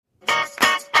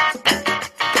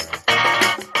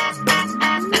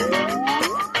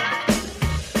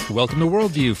Welcome to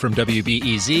Worldview from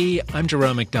WBEZ. I'm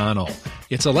Jerome McDonnell.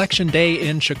 It's Election Day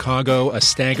in Chicago. A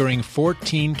staggering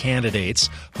 14 candidates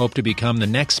hope to become the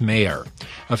next mayor.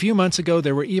 A few months ago,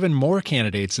 there were even more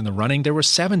candidates in the running. There were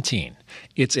 17.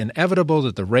 It's inevitable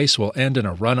that the race will end in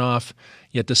a runoff.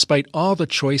 Yet despite all the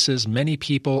choices, many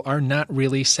people are not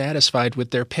really satisfied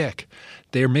with their pick.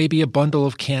 There may be a bundle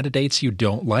of candidates you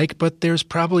don't like, but there's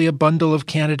probably a bundle of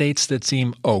candidates that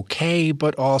seem okay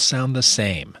but all sound the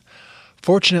same.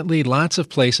 Fortunately, lots of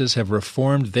places have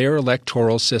reformed their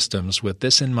electoral systems with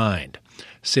this in mind.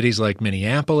 Cities like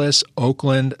Minneapolis,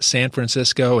 Oakland, San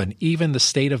Francisco, and even the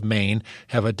state of Maine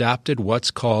have adopted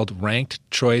what's called ranked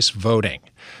choice voting.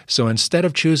 So instead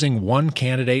of choosing one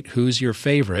candidate who's your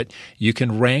favorite, you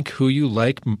can rank who you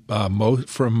like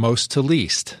from most to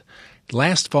least.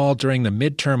 Last fall, during the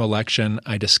midterm election,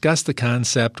 I discussed the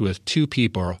concept with two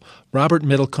people. Robert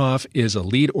Middlecoff is a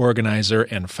lead organizer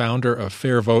and founder of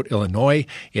Fair Vote Illinois.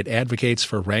 It advocates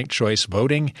for ranked choice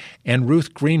voting. And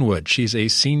Ruth Greenwood, she's a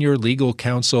senior legal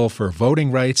counsel for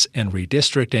voting rights and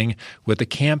redistricting with the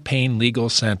Campaign Legal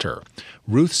Center.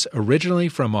 Ruth's originally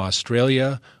from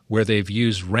Australia, where they've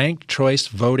used ranked choice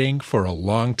voting for a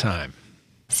long time.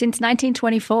 Since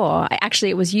 1924.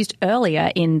 Actually, it was used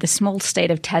earlier in the small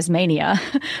state of Tasmania,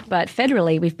 but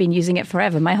federally we've been using it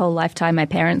forever, my whole lifetime, my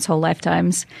parents' whole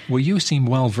lifetimes. Well, you seem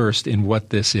well-versed in what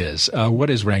this is. What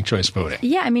is ranked choice voting?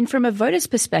 Yeah, I mean, from a voter's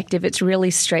perspective, it's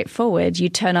really straightforward. You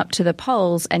turn up to the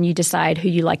polls and you decide who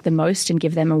you like the most and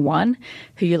give them a 1,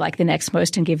 who you like the next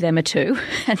most and give them a 2,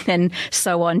 and then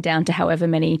so on down to however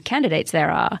many candidates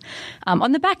there are.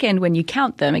 On the back end, when you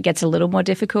count them, it gets a little more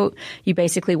difficult. You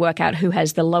basically work out who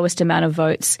has the lowest amount of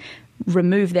votes,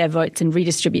 remove their votes and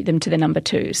redistribute them to the number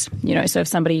 2s. So if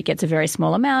somebody gets a very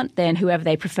small amount, then whoever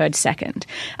they preferred second.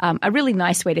 A really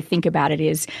nice way to think about it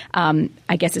is,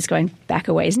 I guess it's going back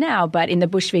a ways now, but in the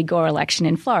Bush v. Gore election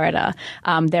in Florida,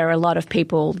 there are a lot of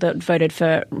people that voted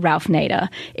for Ralph Nader.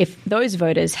 If those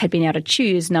voters had been able to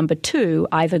choose number 2,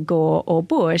 either Gore or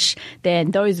Bush, then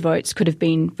those votes could have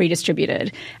been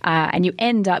redistributed. And you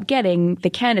end up getting the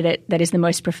candidate that is the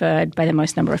most preferred by the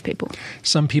most number of people.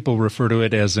 Some people refer to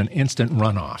it as an instant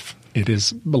runoff. It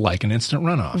is like an instant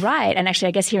runoff. Right. And actually,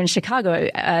 I guess here in Chicago,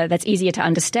 that's easier to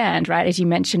understand, right? As you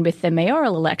mentioned with the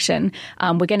mayoral election,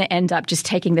 we're going to end up just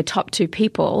taking the top 2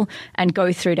 people and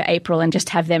go through to April and just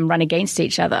have them run against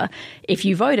each other. If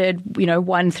you voted,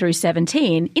 1 through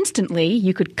 17, instantly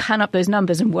you could count up those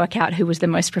numbers and work out who was the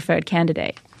most preferred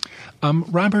candidate.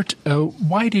 Robert,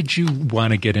 why did you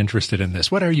want to get interested in this?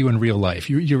 What are you in real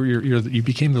life? You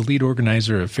became the lead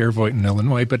organizer of Fair Vote in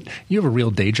Illinois, but you have a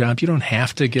real day job. You don't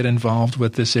have to get involved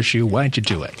with this issue. Why'd you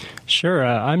do it? Sure.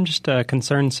 I'm just a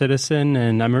concerned citizen,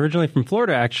 and I'm originally from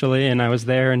Florida, actually, and I was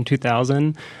there in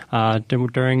 2000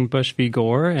 during Bush v.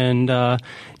 Gore. And,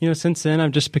 since then,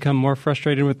 I've just become more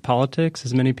frustrated with politics,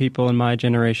 as many people in my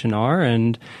generation are.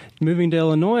 And moving to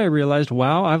Illinois, I realized,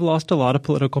 wow, I've lost a lot of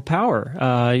political power.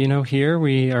 Here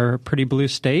we are a pretty blue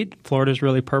state. Florida's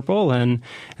really purple. And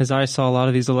as I saw a lot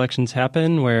of these elections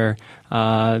happen where,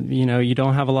 you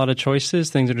don't have a lot of choices,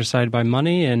 things are decided by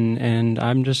money, and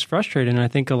I'm just frustrated. And I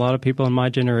think a lot of people in my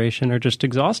generation are just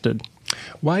exhausted.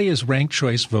 Why is ranked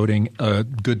choice voting a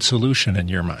good solution in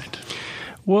your mind?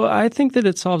 Well, I think that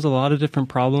it solves a lot of different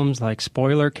problems like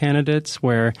spoiler candidates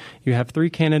where you have 3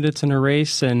 candidates in a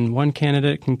race and one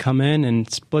candidate can come in and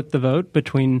split the vote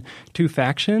between 2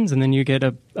 factions, and then you get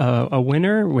a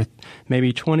winner with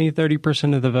maybe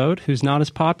 20-30% of the vote who's not as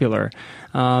popular.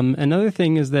 Another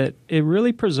thing is that it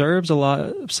really preserves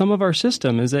some of our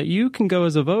system is that you can go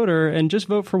as a voter and just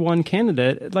vote for one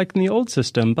candidate like in the old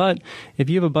system. But if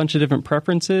you have a bunch of different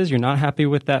preferences, you're not happy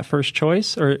with that first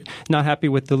choice or not happy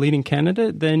with the leading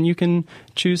candidate, then you can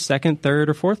choose second, third,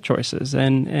 or fourth choices.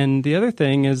 And the other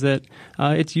thing is that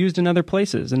it's used in other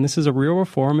places. And this is a real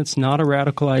reform. It's not a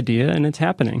radical idea, and it's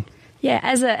happening. Yeah,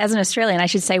 as an Australian, I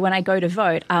should say when I go to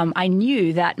vote, I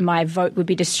knew that my vote would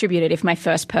be distributed if my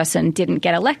first person didn't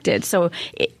get elected. So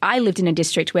I lived in a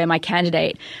district where my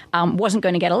candidate wasn't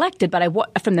going to get elected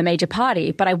from the major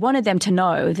party, but I wanted them to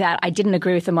know that I didn't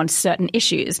agree with them on certain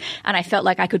issues. And I felt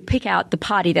like I could pick out the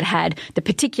party that had the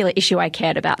particular issue I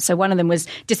cared about. So one of them was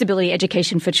disability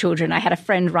education for children. I had a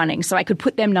friend running, so I could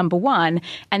put them number 1,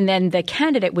 and then the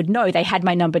candidate would know they had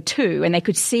my number 2, and they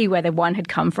could see where the 1 had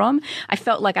come from. I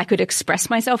felt like I could express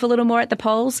myself a little more at the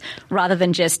polls rather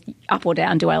than just up or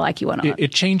down, do I like you or not?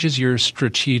 It changes your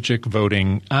strategic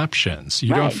voting options.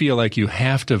 You don't feel like you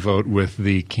have to vote with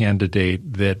the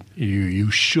candidate that you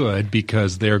should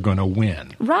because they're going to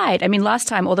win. Right. I mean, last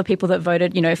time all the people that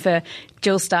voted, for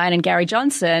Jill Stein and Gary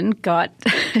Johnson got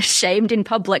shamed in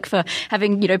public for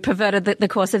having, perverted the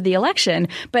course of the election.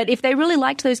 But if they really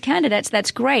liked those candidates,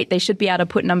 that's great. They should be able to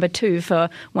put number 2 for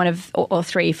one of, or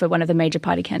 3 for one of the major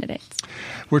party candidates.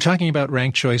 We're talking about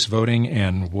ranked choice voting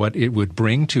and what it would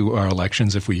bring to our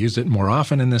elections if we used it more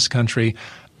often in this country.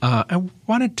 I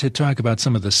wanted to talk about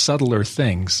some of the subtler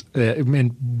things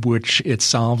in which it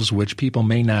solves, which people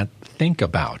may not think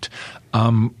about.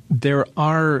 There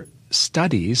are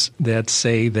studies that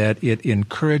say that it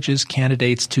encourages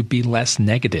candidates to be less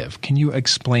negative. Can you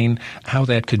explain how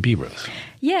that could be, Ruth?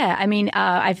 Yeah, I mean,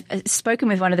 I've spoken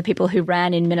with one of the people who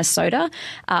ran in Minnesota,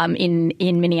 in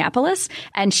Minneapolis,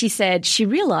 and she said she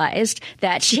realized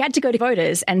that she had to go to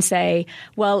voters and say,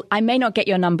 well, I may not get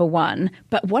your number 1,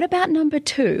 but what about number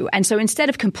 2? And so instead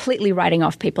of completely writing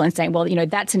off people and saying, well,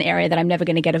 that's an area that I'm never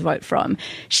going to get a vote from,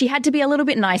 she had to be a little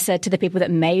bit nicer to the people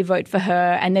that may vote for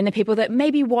her and then the people that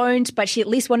maybe won't, but she at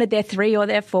least wanted their 3 or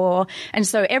their 4. And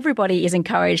so everybody is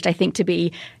encouraged, I think, to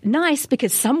be nice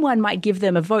because someone might give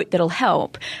them a vote that'll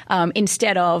help.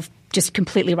 Instead of just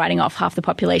completely writing off half the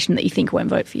population that you think won't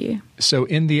vote for you. So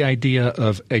in the idea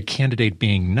of a candidate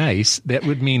being nice, that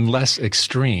would mean less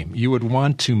extreme. You would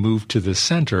want to move to the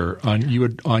center on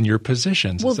your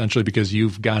positions, essentially, because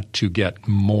you've got to get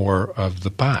more of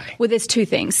the pie. Well, there's 2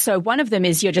 things. So one of them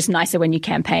is you're just nicer when you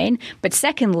campaign. But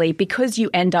secondly, because you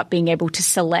end up being able to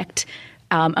select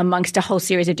amongst a whole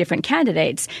series of different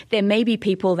candidates, there may be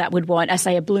people that would want,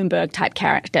 say, a Bloomberg-type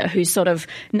character who's sort of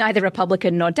neither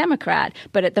Republican nor Democrat.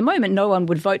 But at the moment, no one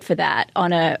would vote for that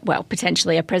on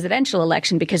potentially a presidential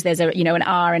election because there's an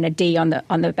R and a D on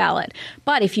the ballot.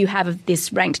 But if you have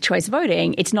this ranked choice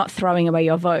voting, it's not throwing away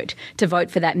your vote to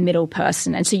vote for that middle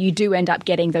person. And so you do end up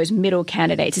getting those middle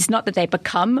candidates. It's not that they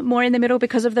become more in the middle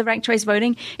because of the ranked choice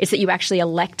voting. It's that you actually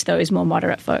elect those more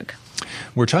moderate folk.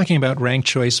 We're talking about ranked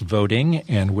choice voting,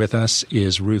 and with us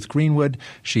is Ruth Greenwood.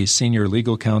 She's Senior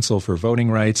Legal Counsel for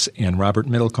Voting Rights, and Robert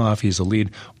Middlecoff. He's a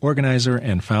lead organizer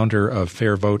and founder of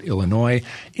Fair Vote Illinois.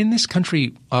 In this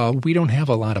country, we don't have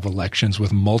a lot of elections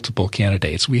with multiple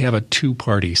candidates. We have a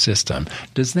 2-party system.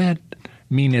 Does that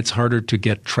mean it's harder to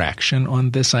get traction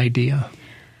on this idea?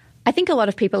 I think a lot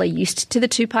of people are used to the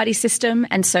 2-party system.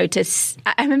 And so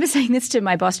I remember saying this to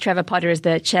my boss, Trevor Potter, as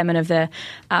the chairman of the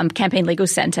Campaign Legal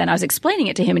Center. And I was explaining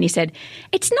it to him and he said,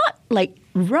 it's not like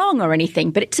wrong or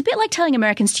anything, but it's a bit like telling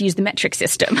Americans to use the metric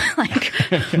system.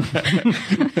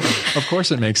 Of course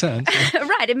it makes sense.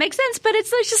 Right. It makes sense, but it's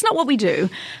just not what we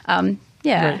do.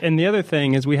 Yeah. Right. And the other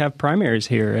thing is we have primaries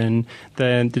here. And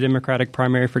the Democratic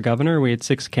primary for governor, we had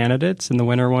 6 candidates, and the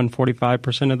winner won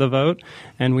 45% of the vote.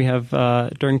 And we have,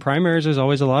 during primaries, there's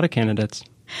always a lot of candidates.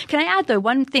 Can I add, though,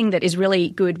 one thing that is really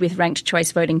good with ranked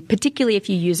choice voting, particularly if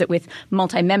you use it with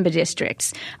multi-member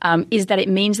districts, is that it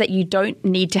means that you don't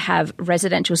need to have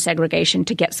residential segregation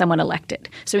to get someone elected.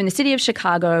 So in the city of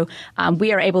Chicago,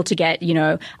 we are able to get,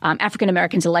 African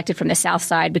Americans elected from the South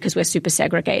Side because we're super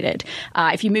segregated.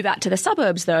 If you move out to the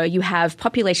suburbs, though, you have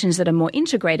populations that are more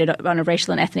integrated on a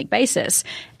racial and ethnic basis.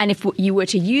 And if you were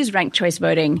to use ranked choice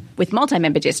voting with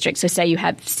multi-member districts, so say you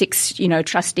have 6,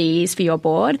 trustees for your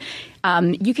board,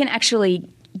 you can actually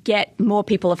get more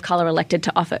people of color elected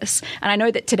to office. And I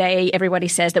know that today everybody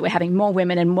says that we're having more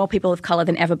women and more people of color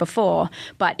than ever before.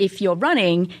 But if you're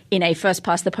running in a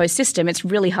first-past-the-post system, it's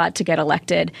really hard to get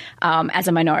elected as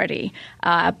a minority.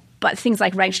 But things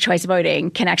like ranked choice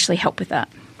voting can actually help with that,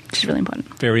 which is really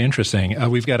important. Very interesting.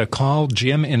 We've got a call.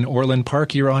 Jim in Orland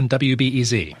Park, you're on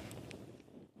WBEZ.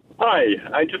 Hi.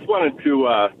 I just wanted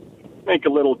to make a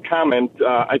little comment.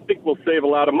 I think we'll save a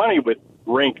lot of money with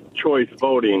ranked choice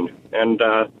voting and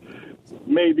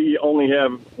maybe only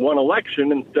have one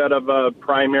election instead of a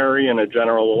primary and a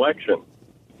general election.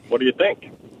 What do you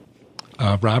think?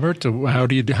 Robert, how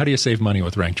do you save money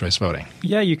with ranked choice voting?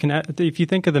 Yeah, you can. If you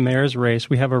think of the mayor's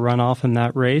race, we have a runoff in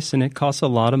that race, and it costs a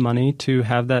lot of money to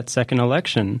have that second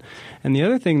election. And the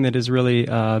other thing that is really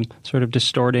sort of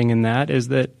distorting in that is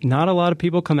that not a lot of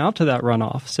people come out to that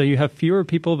runoff. So you have fewer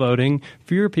people voting,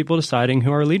 fewer people deciding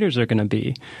who our leaders are going to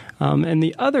be. And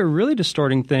the other really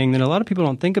distorting thing that a lot of people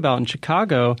don't think about in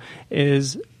Chicago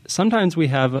is sometimes we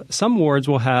have some wards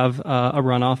will have a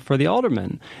runoff for the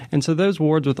alderman. And so those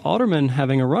wards with aldermen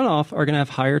having a runoff are going to have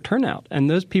higher turnout. And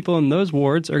those people in those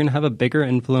wards are going to have a bigger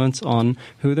influence on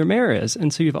who their mayor is.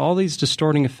 And so you have all these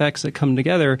distorting effects that come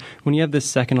together when you have this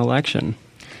second election.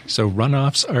 So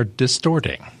runoffs are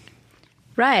distorting.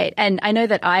 Right. And I know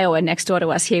that Iowa, next door to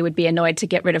us here, would be annoyed to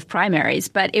get rid of primaries,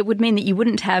 but it would mean that you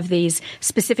wouldn't have these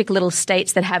specific little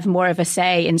states that have more of a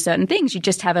say in certain things. You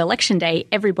just have election day,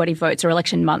 everybody votes, or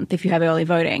election month if you have early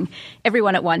voting.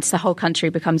 Everyone at once, the whole country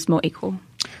becomes more equal.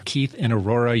 Keith in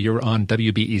Aurora, you're on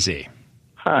WBEZ.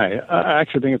 Hi. I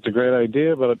actually think it's a great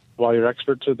idea, but while your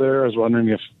experts are there, I was wondering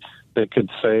if they could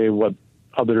say what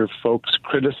other folks'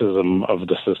 criticism of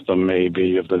the system may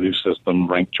be, of the new system,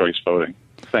 ranked choice voting.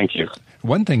 Thank you.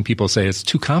 One thing people say is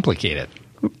too complicated.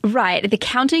 Right. The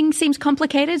counting seems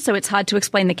complicated, so it's hard to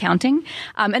explain the counting.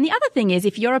 And the other thing is,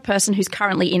 if you're a person who's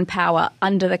currently in power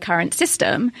under the current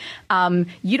system,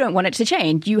 you don't want it to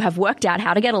change. You have worked out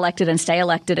how to get elected and stay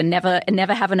elected and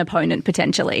never have an opponent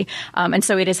potentially. And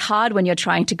so it is hard when you're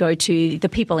trying to go to the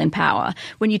people in power.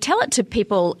 When you tell it to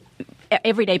people,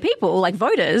 everyday people, like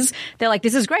voters, they're like,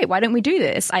 this is great. Why don't we do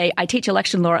this? I teach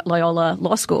election law at Loyola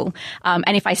Law School.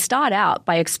 And if I start out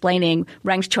by explaining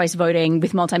ranked choice voting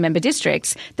with multi-member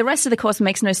districts, the rest of the course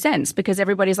makes no sense because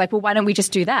everybody's like, well, why don't we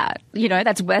just do that? You know,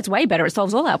 that's way better. It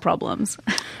solves all our problems.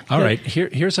 All right.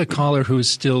 Here's a caller who's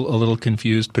still a little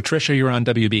confused. Patricia, you're on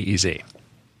WBEZ.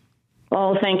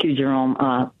 Oh, thank you, Jerome.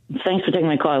 Thanks for taking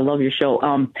my call. I love your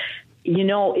show. You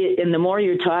know, and the more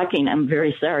you're talking, I'm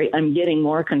very sorry, I'm getting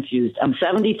more confused. I'm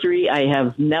 73. I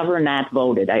have never not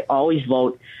voted. I always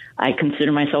vote. I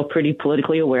consider myself pretty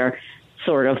politically aware,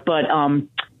 sort of. But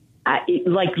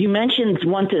like you mentioned,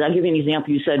 I'll give you an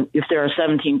example. You said if there are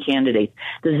 17 candidates,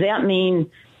 does that mean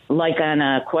like on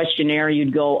a questionnaire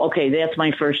you'd go, okay, that's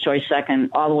my first choice, second,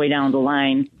 all the way down the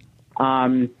line?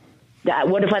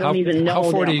 What if I don't even know? How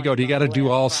far do you go? Do you got to do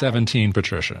all 17,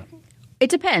 Patricia? It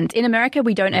depends. In America,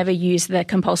 we don't ever use the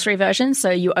compulsory version,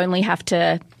 so you only have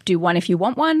to do one if you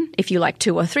want one. If you like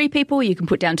 2 or 3 people, you can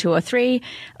put down 2 or 3,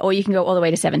 or you can go all the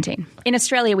way to 17. In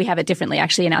Australia, we have it differently.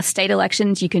 Actually, in our state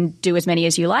elections, you can do as many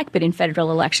as you like, but in federal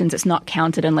elections, it's not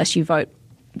counted unless you vote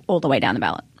all the way down the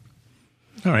ballot.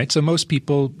 All right. So most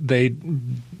people, they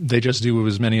just do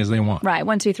as many as they want. Right.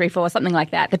 1, 2, 3, 4, something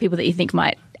like that. The people that you think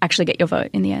might actually get your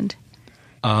vote in the end.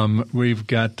 We've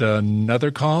got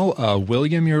another call.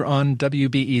 William, you're on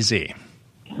WBEZ.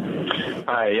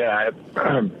 Hi, yeah,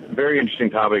 very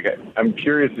interesting topic. I'm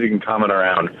curious if you can comment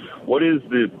around what is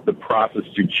the process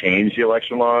to change the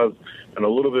election laws, and a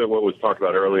little bit of what was talked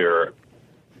about earlier.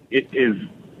 Is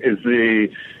the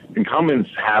incumbents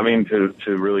having to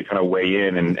really kind of weigh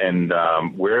in, and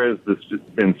where has this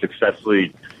been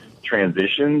successfully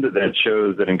transitioned that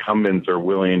shows that incumbents are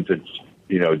willing to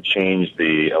change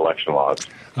the election laws?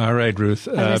 All right, Ruth.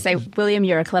 I was going to say, William,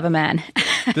 you're a clever man.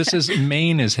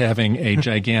 Maine is having a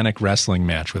gigantic wrestling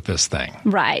match with this thing.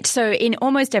 Right. So in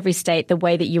almost every state, the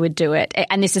way that you would do it,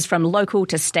 and this is from local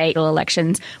to state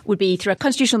elections, would be through a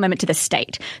constitutional amendment to the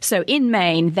state. So in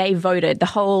Maine, they voted, the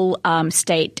whole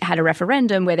state had a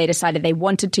referendum where they decided they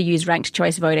wanted to use ranked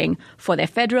choice voting for their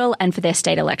federal and for their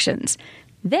state elections.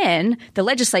 Then the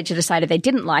legislature decided they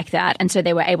didn't like that, and so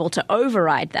they were able to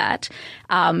override that.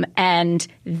 And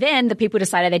then the people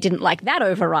decided they didn't like that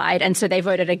override, and so they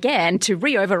voted again to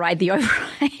re-override the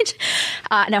override.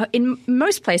 Now, in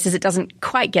most places, it doesn't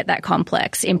quite get that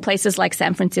complex. In places like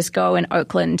San Francisco and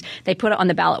Oakland, they put it on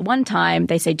the ballot one time.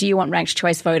 They say, do you want ranked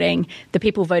choice voting? The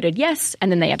people voted yes,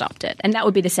 and then they adopt it. And that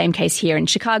would be the same case here in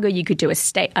Chicago. You could do a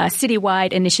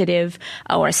citywide initiative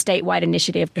or a statewide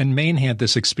initiative. And Maine had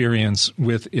this experience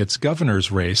with its governor's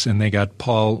race, and they got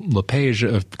Paul LePage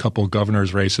a couple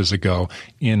governor's races ago.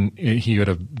 He had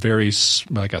a very,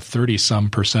 like a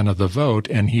 30-some% of the vote,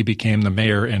 and he became the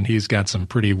mayor, and he's got some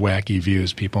pretty wacky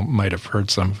views. People might have heard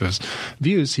some of his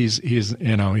views. He's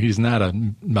not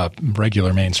a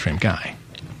regular mainstream guy.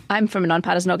 I'm from a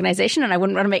nonpartisan organization, and I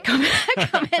wouldn't want to make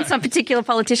comments on particular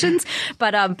politicians.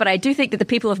 But I do think that the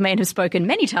people of Maine have spoken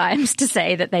many times to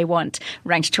say that they want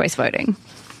ranked choice voting.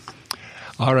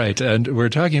 All right, and we're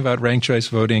talking about ranked choice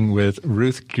voting with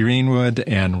Ruth Greenwood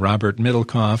and Robert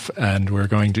Middlecoff, and we're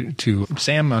going to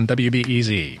Sam on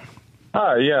WBEZ.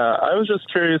 Hi, yeah, I was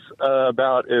just curious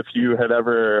about if you had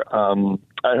ever,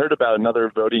 I heard about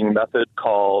another voting method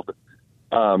called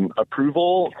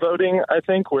approval voting, I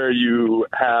think, where you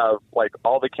have, like,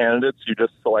 all the candidates, you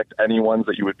just select any ones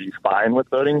that you would be fine with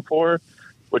voting for,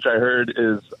 which I heard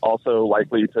is also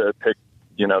likely to pick,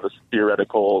 this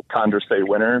theoretical Condorcet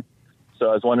winner. So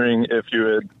I was wondering if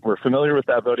you were familiar with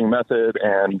that voting method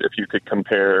and if you could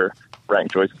compare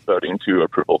ranked choice voting to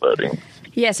approval voting.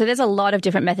 Yeah, so there's a lot of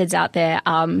different methods out there.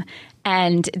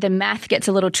 And the math gets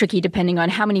a little tricky depending on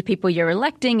how many people you're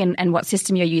electing and what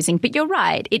system you're using. But you're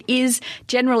right. It is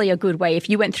generally a good way. If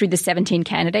you went through the 17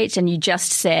 candidates and you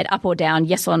just said up or down,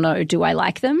 yes or no, do I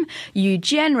like them? You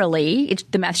generally,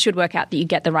 the math should work out that you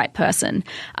get the right person.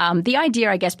 The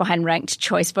idea, I guess, behind ranked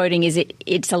choice voting is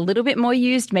it's a little bit more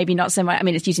used, maybe not so much. I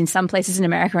mean, it's used in some places in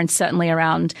America and certainly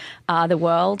around the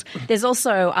world. There's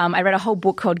also, I read a whole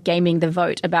book called Gaming the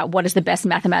Vote about what is the best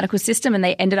mathematical system, and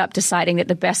they ended up deciding that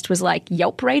the best was like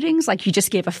Yelp ratings, like you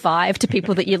just give a 5 to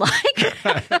people that you like.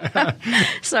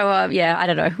 So, I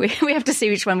don't know. We have to see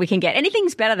which one we can get.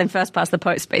 Anything's better than first past the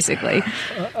post, basically.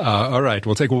 All right.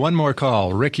 We'll take one more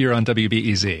call. Rick, you're on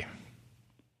WBEZ.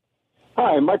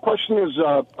 Hi. My question is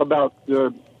about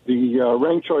the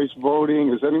ranked choice voting.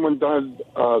 Has anyone done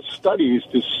studies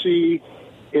to see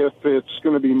if it's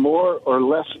going to be more or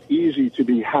less easy to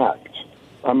be hacked?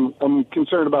 I'm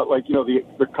concerned about,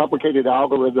 the complicated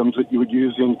algorithms that you would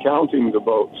use in counting the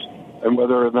votes and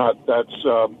whether or not that's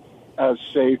as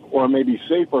safe or maybe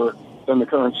safer than the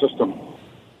current system.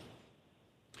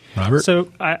 Robert?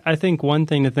 So I think one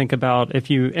thing to think about, if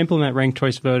you implement ranked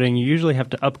choice voting, you usually have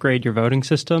to upgrade your voting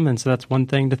system, and so that's one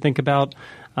thing to think about.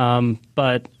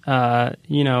 But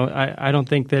I don't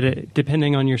think that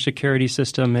depending on your security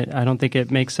system, I don't think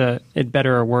it makes it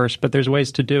better or worse, but there's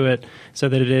ways to do it so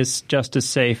that it is just as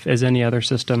safe as any other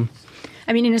system.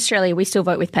 I mean, in Australia, we still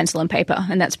vote with pencil and paper,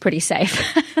 and that's pretty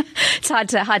safe. It's hard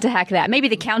to hack that. Maybe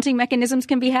the counting mechanisms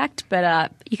can be hacked,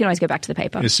 but you can always go back to the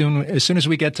paper. As soon as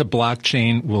we get to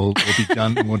blockchain, we'll be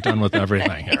done. We're done with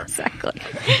everything here. Exactly.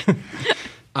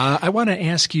 I want to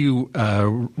ask you,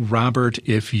 Robert,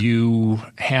 if you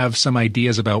have some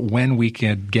ideas about when we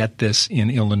could get this in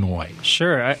Illinois.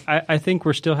 Sure. I think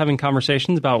we're still having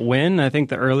conversations about when. I think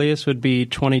the earliest would be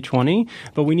 2020,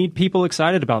 but we need people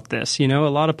excited about this. A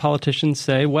lot of politicians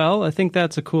say, well, I think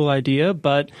that's a cool idea,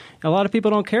 but a lot of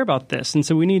people don't care about this. And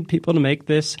so we need people to make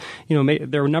this,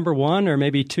 their number one or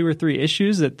maybe 2 or 3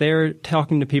 issues that they're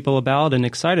talking to people about and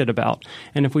excited about.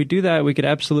 And if we do that, we could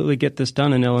absolutely get this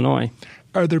done in Illinois.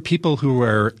 Are there people who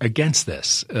are against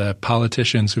this,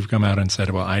 politicians who've come out and said,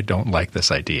 well, I don't like this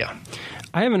idea?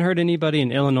 I haven't heard anybody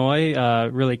in Illinois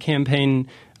really campaign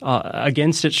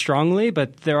against it strongly,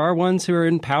 but there are ones who are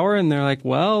in power and they're like,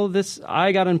 well,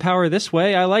 I got in power this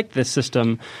way. I like this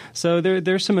system. So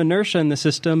there's some inertia in the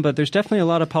system, but there's definitely a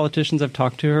lot of politicians I've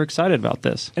talked to who are excited about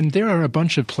this. And there are a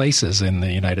bunch of places in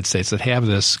the United States that have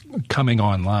this coming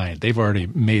online. They've already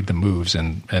made the moves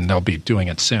and they'll be doing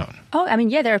it soon. Oh, I mean,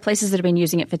 yeah, there are places that have been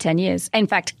using it for 10 years. In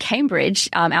fact, Cambridge,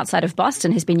 outside of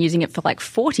Boston, has been using it for like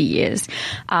 40 years.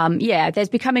 There's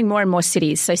becoming more and more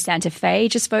cities. So Santa Fe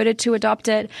just voted to adopt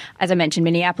it. As I mentioned,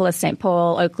 Minneapolis, St.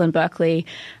 Paul, Oakland, Berkeley.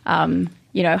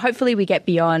 Hopefully we get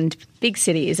beyond big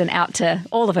cities and out to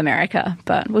all of America.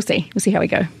 But we'll see. We'll see how we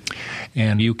go.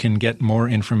 And you can get more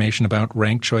information about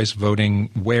ranked choice voting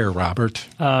where, Robert?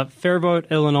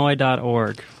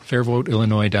 FairVoteIllinois.org.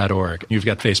 FairVoteIllinois.org. You've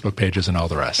got Facebook pages and all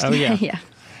the rest. Oh, yeah. Yeah.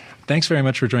 Thanks very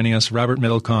much for joining us. Robert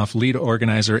Middlecoff, lead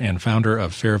organizer and founder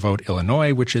of Fair Vote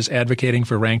Illinois, which is advocating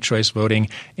for ranked choice voting,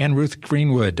 and Ruth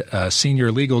Greenwood,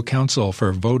 senior legal counsel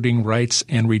for voting rights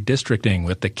and redistricting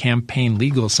with the Campaign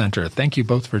Legal Center. Thank you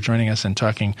both for joining us and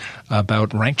talking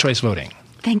about ranked choice voting.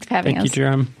 Thanks for having us. Thank you,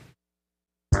 Jerome.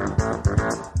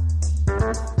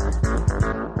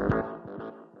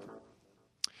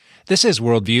 This is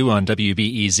Worldview on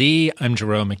WBEZ. I'm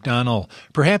Jerome McDonnell.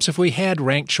 Perhaps if we had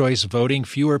ranked choice voting,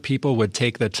 fewer people would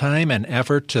take the time and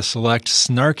effort to select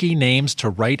snarky names to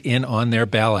write in on their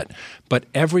ballot. But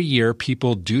every year,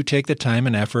 people do take the time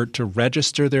and effort to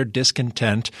register their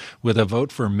discontent with a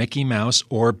vote for Mickey Mouse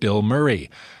or Bill Murray.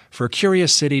 For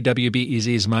Curious City,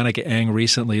 WBEZ's Monica Eng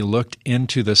recently looked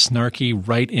into the snarky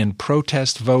write-in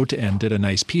protest vote and did a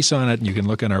nice piece on it. You can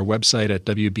look on our website at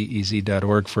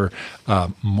WBEZ.org for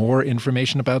more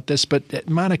information about this. But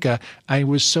Monica, I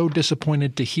was so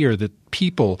disappointed to hear that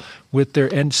people with their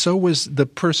 – and so was the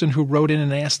person who wrote in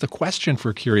and asked the question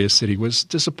for Curious City was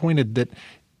disappointed that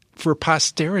for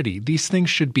posterity, these things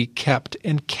should be kept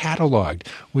and cataloged.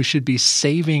 We should be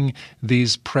saving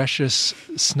these precious,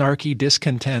 snarky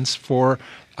discontents for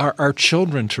our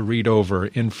children to read over,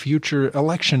 in future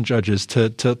election judges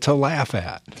to laugh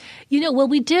at. Well,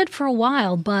 we did for a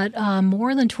while, but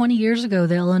more than 20 years ago,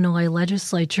 the Illinois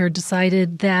legislature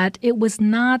decided that it was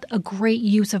not a great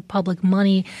use of public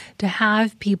money to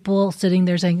have people sitting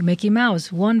there saying, Mickey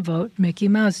Mouse, 1 vote, Mickey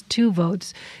Mouse, 2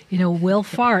 votes, Will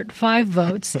Fart, 5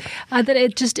 votes. That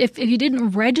it just, if you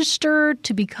didn't register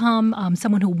to become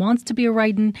someone who wants to be a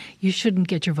write-in, you shouldn't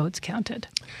get your votes counted.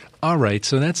 All right,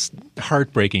 so that's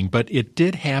heartbreaking, but it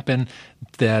did happen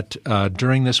that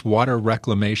during this water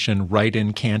reclamation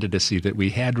write-in candidacy that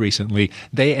we had recently,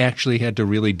 they actually had to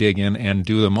really dig in and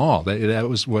do them all. That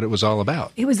was what it was all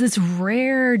about. It was this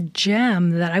rare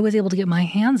gem that I was able to get my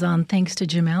hands on thanks to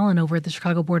Jim Allen over at the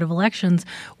Chicago Board of Elections,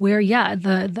 where,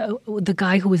 the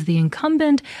guy who was the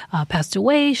incumbent passed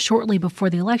away shortly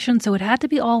before the election, so it had to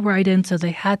be all write-in, so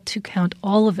they had to count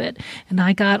all of it. And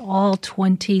I got all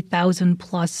 20,000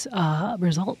 plus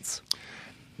results.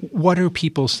 What are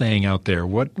people saying out there?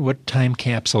 What time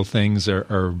capsule things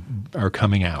are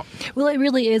coming out? Well, it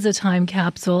really is a time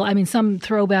capsule. I mean, some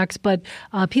throwbacks, but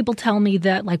people tell me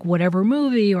that like whatever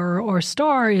movie or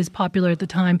star is popular at the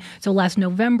time. So last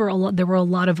November, there were a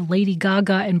lot of Lady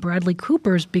Gaga and Bradley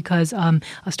Coopers because A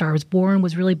Star Was Born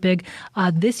was really big.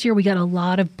 This year, we got a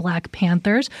lot of Black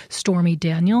Panthers. Stormy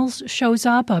Daniels shows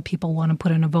up. People want to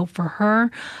put in a vote for her.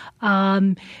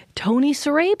 Tony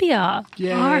Sarabia.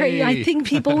 Yay. I think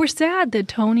people were sad that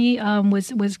Tony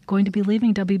was going to be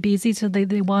leaving WBZ, so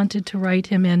they wanted to write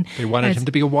him in. They wanted him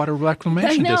to be a water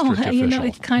reclamation district official.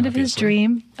 It's kind of his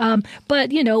dream.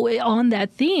 But, on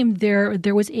that theme,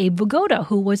 there was Abe Vigoda,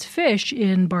 who was Fish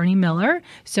in Barney Miller.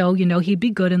 So, he'd be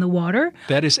good in the water.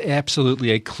 That is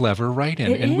absolutely a clever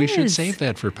write-in, and we should save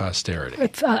that for posterity.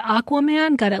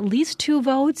 Aquaman got at least 2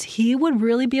 votes. He would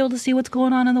really be able to see what's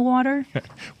going on in the water.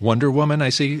 Wonder Woman, I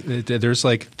see there's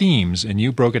like themes, and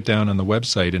you broke it down on the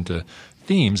website into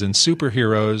themes, and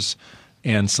superheroes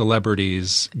and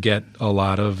celebrities get a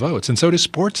lot of votes, and so do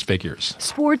sports figures.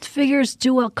 Sports figures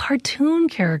do cartoon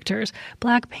characters.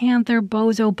 Black Panther,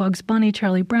 Bozo, Bugs Bunny,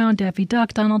 Charlie Brown, Daffy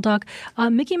Duck, Donald Duck.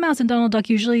 Mickey Mouse and Donald Duck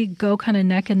usually go kind of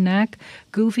neck and neck.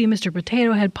 Goofy, Mr.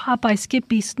 Potato Head, Popeye,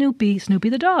 Skippy, Snoopy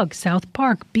the dog, South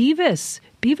Park, Beavis.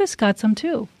 Beavis got some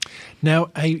too.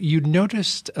 Now, you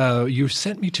noticed you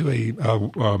sent me to a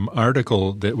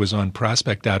article that was on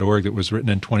prospect.org that was written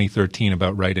in 2013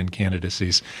 about write-in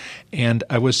candidacies, and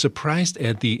I was surprised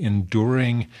at the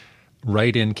enduring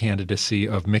write-in candidacy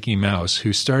of Mickey Mouse,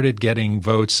 who started getting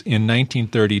votes in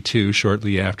 1932,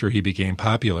 shortly after he became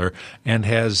popular, and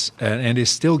is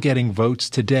still getting votes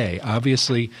today.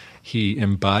 Obviously, he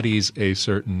embodies a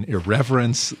certain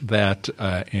irreverence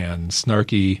and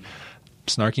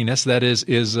snarkiness that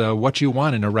is what you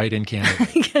want in a write-in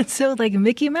candidate. So like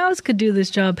Mickey Mouse could do this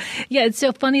job. Yeah, it's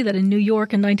so funny that in New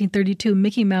York in 1932,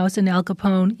 Mickey Mouse and Al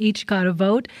Capone each got a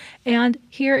vote. And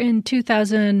here in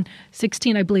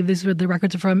 2016, I believe these were the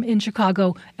records from, in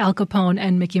Chicago, Al Capone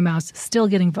and Mickey Mouse still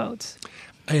getting votes.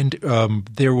 And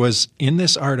there was, in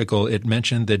this article, it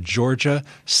mentioned that Georgia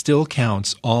still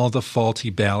counts all the faulty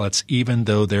ballots, even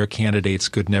though their candidates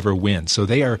could never win. So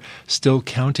they are still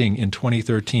counting in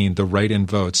 2013 the write-in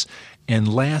votes.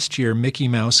 And last year, Mickey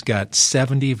Mouse got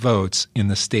 70 votes in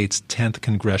the state's 10th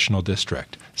congressional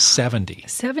district. 70.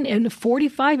 7 and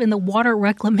 45 in the water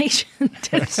reclamation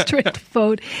district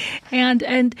vote. And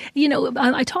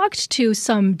I talked to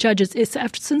some judges.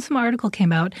 Since my article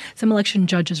came out, some election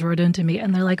judges wrote into me,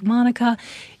 and they're like, Monica,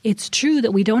 it's true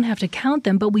that we don't have to count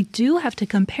them, but we do have to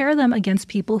compare them against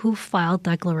people who filed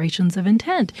declarations of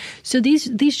intent. So these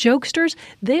jokesters,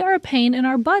 they are a pain in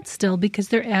our butt still because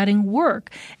they're adding work.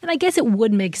 And I guess it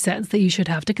would make sense that you should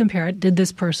have to compare it. Did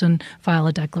this person file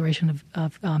a declaration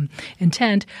of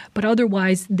intent? But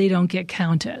otherwise, they don't get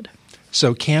counted.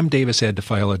 So Cam Davis had to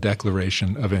file a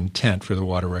declaration of intent for the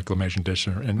Water Reclamation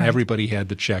District, and everybody had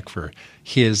to check for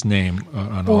his name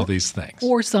on all these things.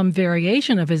 Or some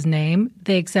variation of his name.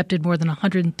 They accepted more than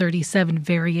 137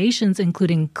 variations,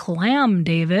 including Clam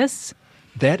Davis.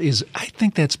 I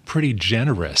think that's pretty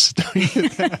generous.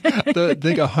 I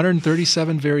think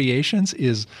 137 variations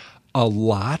is a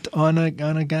lot on a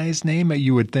guy's name.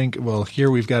 You would think, well, here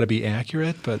we've got to be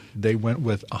accurate, but they went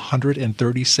with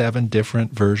 137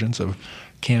 different versions of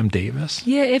Cam Davis.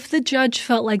 Yeah, if the judge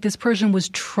felt like this person was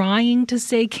trying to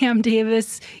say Cam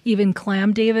Davis, even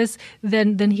Clam Davis,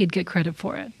 then he'd get credit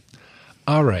for it.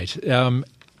 All right.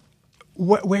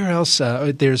 Where else?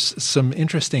 There's some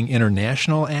interesting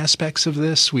international aspects of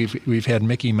this. We've had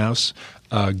Mickey Mouse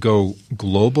go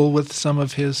global with some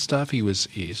of his stuff.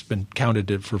 He's been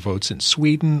counted for votes in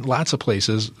Sweden. Lots of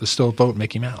places still vote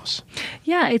Mickey Mouse.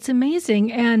 Yeah, it's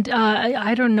amazing. And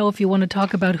I don't know if you want to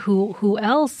talk about who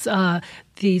else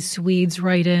these Swedes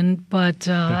write in, but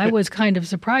I was kind of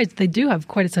surprised. They do have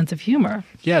quite a sense of humor.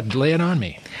 Yeah, lay it on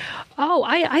me. Oh,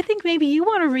 I think maybe you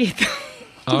want to read them.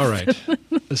 All right.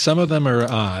 Some of them are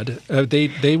odd.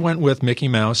 They went with Mickey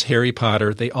Mouse, Harry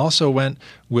Potter. They also went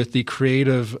with the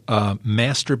creative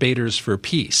Masturbators for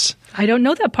Peace. I don't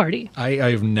know that party.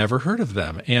 I've never heard of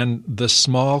them. And the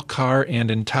Small Car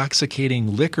and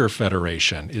Intoxicating Liquor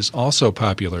Federation is also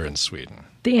popular in Sweden.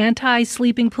 The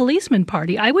Anti-Sleeping Policeman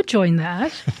Party. I would join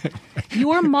that.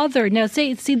 Your Mother. Now,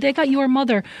 see, they got Your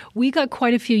Mother. We got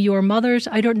quite a few Your Mothers.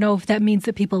 I don't know if that means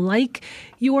that people like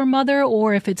Your Mother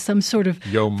or if it's some sort of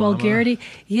vulgarity.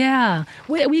 Yeah.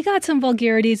 We got some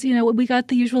vulgarities. We got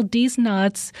the usual D's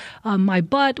nuts, my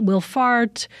butt, will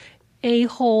fart,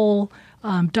 a-hole,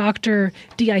 Dr.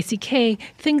 D-I-C-K,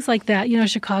 things like that.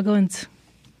 Chicagoans.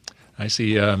 I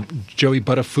see Joey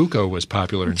Buttafuoco was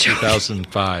popular in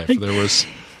 2005. There was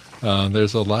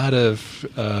There's a lot of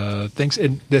things.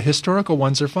 And the historical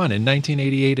ones are fun. In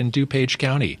 1988 in DuPage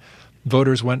County,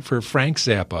 voters went for Frank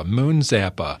Zappa, Moon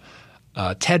Zappa,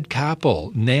 Ted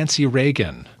Koppel, Nancy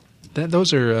Reagan.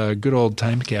 Those are good old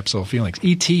time capsule feelings.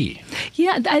 E.T.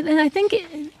 Yeah, and I think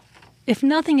if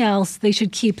nothing else, they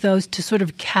should keep those to sort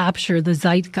of capture the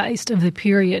zeitgeist of the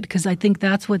period, because I think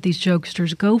that's what these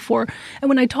jokesters go for. And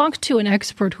when I talked to an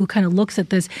expert who kind of looks at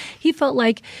this, he felt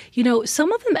like,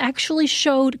 some of them actually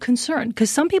showed concern, because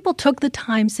some people took the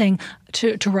time saying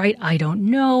to write, I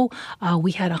don't know.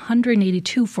 We had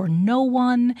 182 for no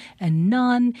one and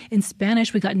none. In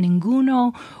Spanish, we got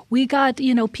ninguno. We got,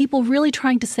 people really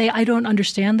trying to say, I don't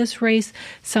understand this race.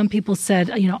 Some people said,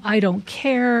 I don't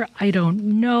care. I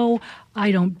don't know.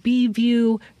 I don't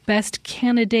view, best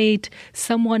candidate,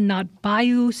 someone not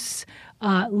bias,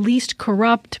 least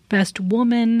corrupt, best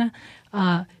woman,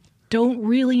 don't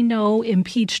really know,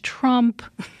 impeach Trump,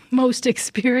 most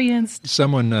experienced.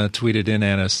 Someone tweeted in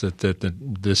at us that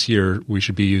this year we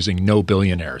should be using no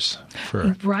billionaires.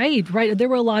 Right. There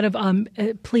were a lot of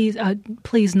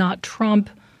please not Trump.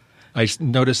 I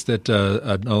noticed that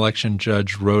an election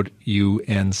judge wrote you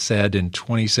and said in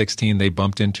 2016 they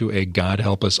bumped into a God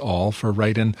help us all for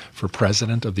write-in for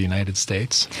president of the United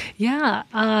States. Yeah.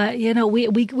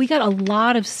 We got a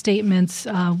lot of statements,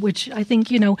 which I think,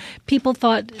 people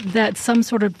thought that some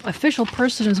sort of official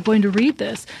person is going to read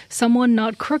this. Someone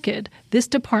not crooked. This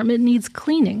department needs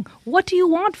cleaning. What do you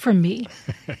want from me?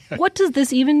 What does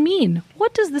this even mean?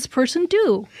 What does this person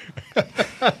do?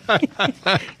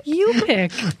 You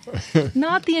pick.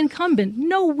 Not the incumbent.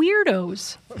 No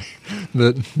weirdos.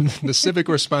 The civic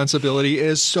responsibility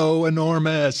is so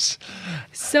enormous.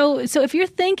 So if you're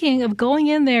thinking of going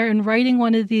in there and writing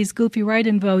one of these goofy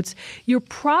write-in votes, you're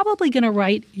probably going to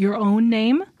write your own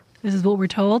name. This is what we're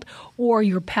told. Or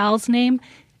your pal's name.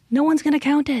 No one's going to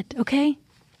count it, okay?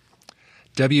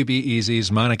 WBEZ's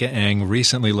Monica Eng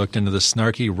recently looked into the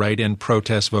snarky write-in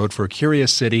protest vote for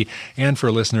Curious City, and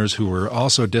for listeners who were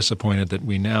also disappointed that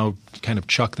we now kind of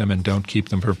chuck them and don't keep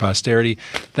them for posterity.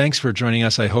 Thanks for joining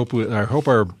us. I hope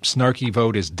our snarky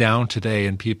vote is down today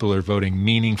and people are voting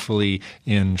meaningfully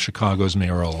in Chicago's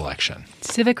mayoral election.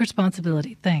 Civic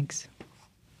responsibility. Thanks.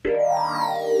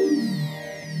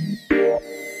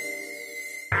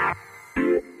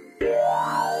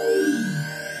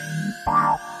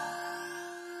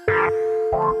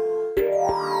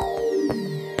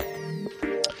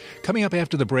 Coming up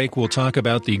after the break, we'll talk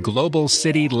about the global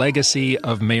city legacy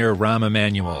of Mayor Rahm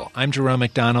Emanuel. I'm Jerome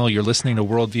McDonnell. You're listening to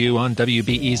Worldview on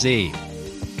WBEZ.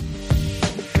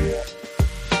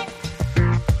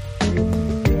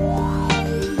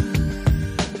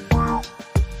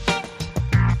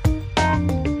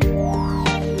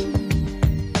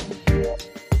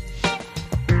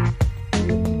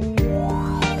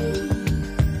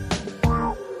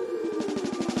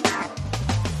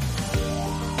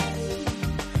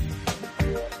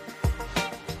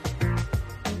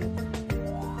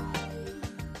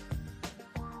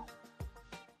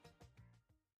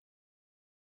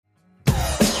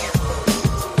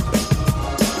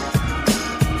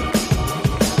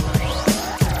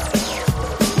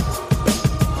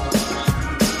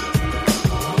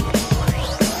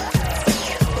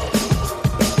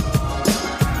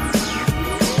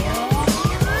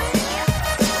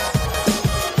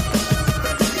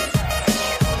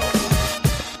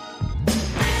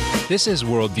 This is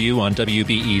Worldview on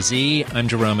WBEZ. I'm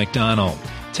Jerome McDonnell.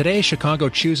 Today, Chicago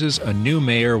chooses a new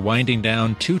mayor, winding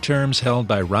down 2 terms held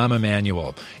by Rahm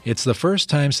Emanuel. It's the first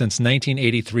time since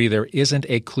 1983 there isn't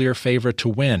a clear favorite to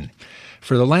win.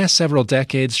 For the last several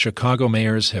decades, Chicago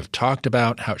mayors have talked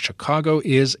about how Chicago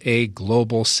is a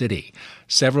global city.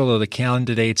 Several of the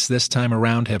candidates this time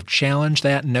around have challenged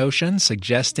that notion,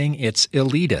 suggesting it's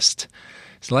elitist.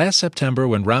 Last September,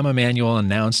 when Rahm Emanuel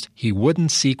announced he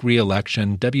wouldn't seek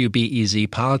re-election, WBEZ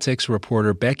politics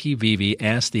reporter Becky Vivi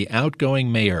asked the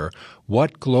outgoing mayor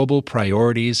what global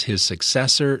priorities his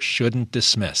successor shouldn't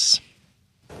dismiss.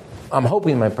 I'm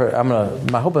hoping my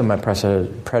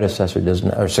predecessor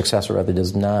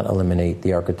does not eliminate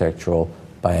the architectural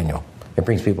biennial. It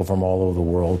brings people from all over the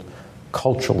world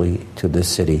culturally to this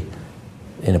city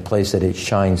in a place that it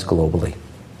shines globally.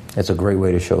 It's a great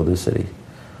way to show this city.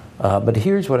 But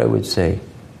here's what I would say.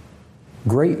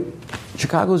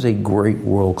 Chicago's a great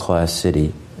world-class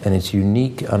city, and it's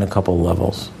unique on a couple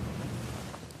levels.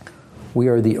 We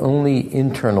are the only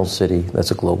internal city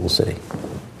that's a global city.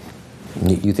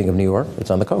 You think of New York, it's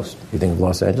on the coast. You think of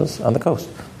Los Angeles, on the coast.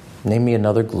 Name me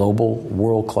another global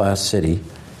world-class city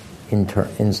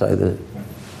inside the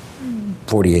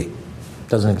 48.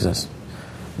 Doesn't exist.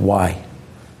 Why?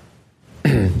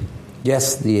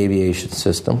 Yes, the aviation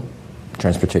system,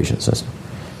 transportation system.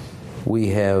 We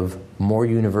have more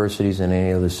universities than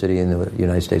any other city in the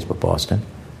United States but Boston.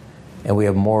 And we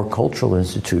have more cultural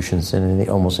institutions than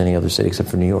almost any other city except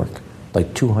for New York,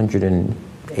 like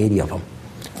 280 of them,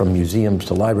 from museums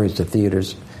to libraries to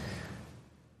theaters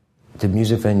to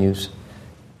music venues.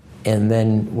 And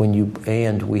then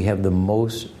we have the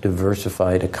most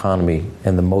diversified economy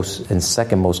and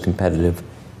second most competitive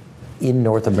in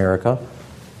North America,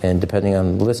 and depending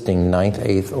on listing, 9th,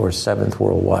 8th, or 7th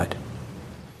worldwide.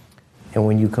 And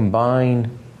when you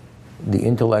combine the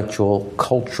intellectual,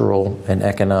 cultural, and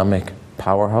economic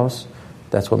powerhouse,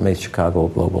 that's what makes Chicago a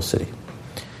global city.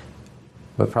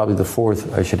 But probably the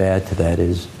fourth I should add to that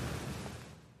is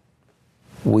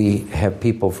we have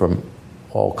people from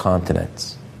all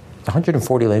continents.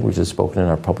 140 languages spoken in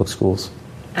our public schools.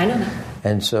 I know that.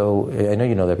 And so, I know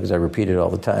you know that because I repeat it all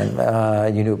the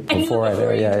time. You knew it before.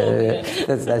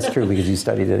 That's true because you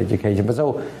studied education. But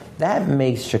so that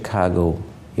makes Chicago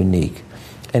unique.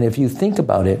 And if you think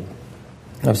about it,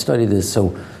 I've studied this.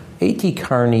 So A.T.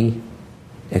 Kearney,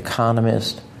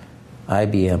 economist,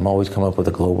 IBM, always come up with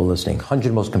a global listing,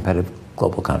 100 most competitive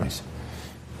global economies.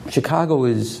 Chicago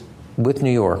is, with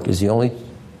New York, is the only,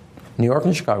 New York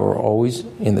and Chicago are always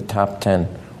in the top 10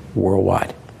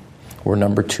 worldwide. We're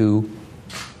number 2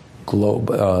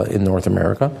 in North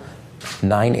America,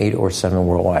 9, 8, or 7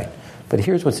 worldwide. But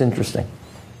here's what's interesting.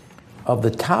 Of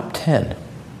the top 10,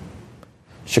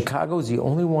 Chicago is the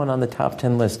only one on the top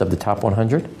 10 list of the top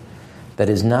 100 that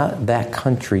is not that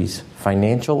country's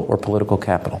financial or political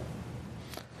capital.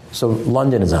 So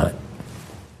London is on it.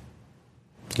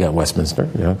 You got Westminster,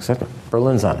 etc.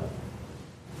 Berlin's on it.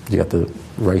 You got the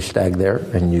Reichstag there,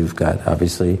 and you've got,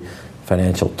 obviously,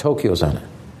 financial. Tokyo's on it.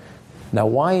 Now,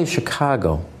 why is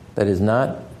Chicago, that is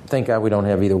not, thank God we don't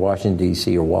have either Washington,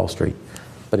 D.C. or Wall Street,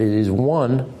 but it is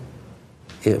one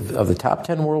of the top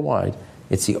 10 worldwide.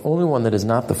 It's the only one that is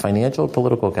not the financial or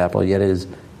political capital, yet it is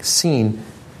seen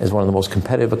as one of the most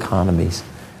competitive economies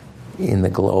in the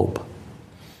globe.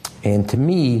 And to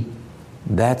me,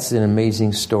 that's an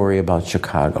amazing story about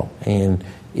Chicago. And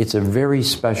it's a very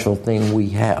special thing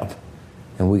we have.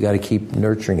 And we got to keep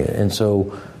nurturing it. And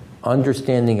so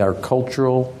understanding our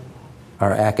cultural,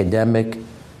 our academic,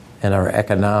 and our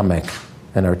economic,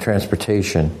 and our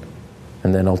transportation,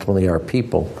 and then ultimately our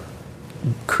people,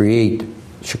 create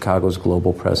Chicago's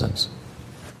global presence.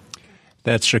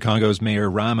 That's Chicago's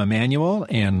Mayor Rahm Emanuel,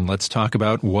 and let's talk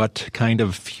about what kind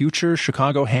of future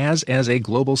Chicago has as a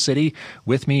global city.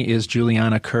 With me is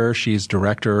Juliana Kerr. She's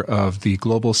director of the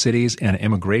Global Cities and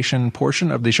Immigration portion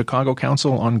of the Chicago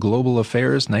Council on Global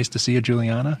Affairs. Nice to see you,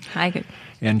 Juliana. Hi.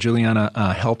 And Juliana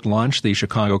helped launch the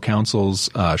Chicago Council's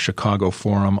Chicago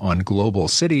Forum on Global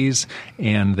Cities,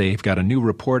 and they've got a new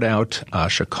report out,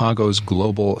 Chicago's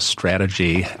Global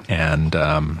Strategy, and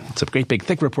it's a great big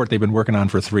thick report they've been working on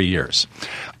for 3 years.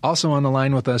 Also on the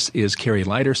line with us is Carrie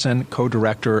Leiderson,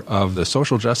 co-director of the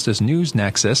Social Justice News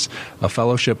Nexus, a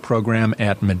fellowship program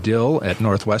at Medill at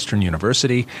Northwestern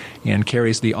University, and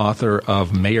Carrie's the author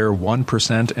of Mayor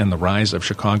 1% and the Rise of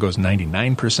Chicago's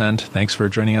 99%. Thanks for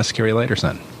joining us, Carrie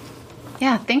Leiderson.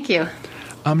 Yeah, thank you.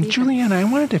 Juliana, I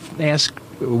wanted to ask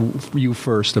you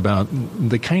first about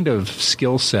the kind of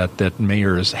skill set that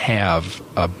mayors have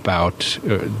about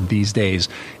these days.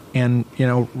 And,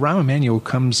 Rahm Emanuel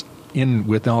comes in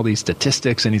with all these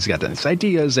statistics, and he's got these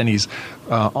ideas, and he's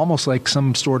almost like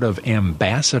some sort of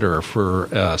ambassador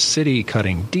for city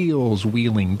cutting deals,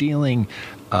 wheeling, dealing.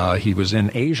 He was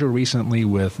in Asia recently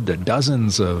with the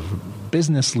dozens of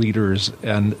business leaders,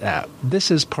 and this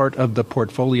is part of the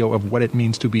portfolio of what it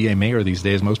means to be a mayor these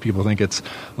days. Most people think it's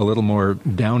a little more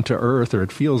down to earth, or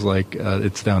it feels like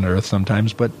it's down to earth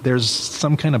sometimes, but there's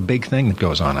some kind of big thing that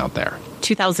goes on out there.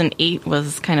 2008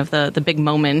 was kind of the big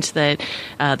moment that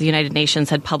the United Nations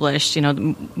had published.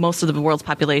 Most of the world's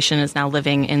population is now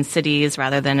living in cities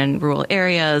rather than in rural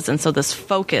areas, and so this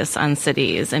focus on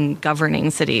cities and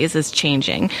governing cities is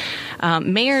changing.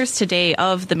 Mayors today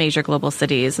of the major global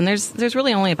cities, and there's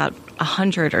really only about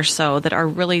 100 or so that are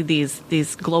really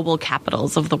these global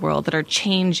capitals of the world that are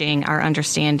changing our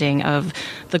understanding of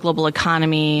the global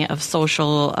economy, of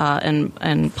social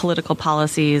and political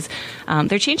policies.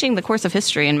 They're changing the course of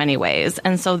history in many ways,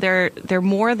 and so they're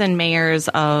more than mayors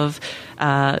of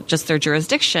just their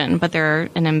jurisdiction, but they're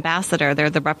an ambassador. They're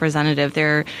the representative.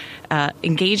 They're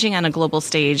engaging on a global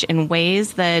stage in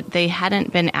ways that they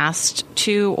hadn't been asked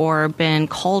to or been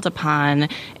called upon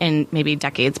in maybe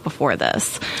decades before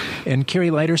this. And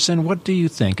Carrie Leiderson, what do you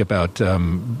think about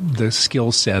the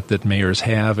skill set that mayors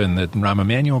have and that Rahm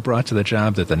Emanuel brought to the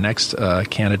job that the next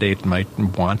candidate might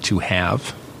want to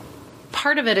have?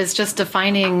 part of it is just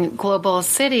defining global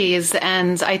cities.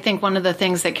 And I think one of the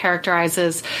things that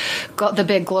characterizes the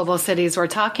big global cities we're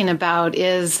talking about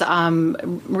is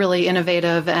really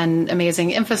innovative and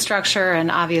amazing infrastructure,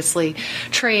 and obviously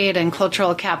trade and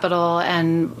cultural capital,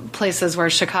 and places where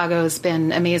Chicago's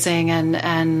been amazing,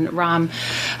 and Ram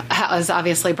has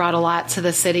obviously brought a lot to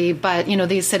the city. But,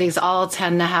 these cities all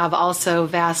tend to have also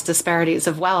vast disparities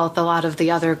of wealth, a lot of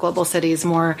the other global cities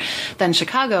more than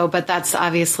Chicago, but that's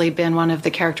obviously been one of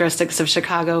the characteristics of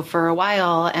Chicago for a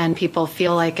while, and people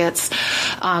feel like it's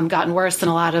gotten worse in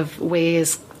a lot of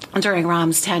ways during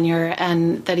Ram's tenure,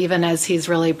 and that even as he's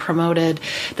really promoted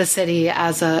the city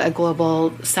as a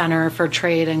global center for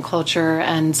trade and culture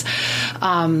and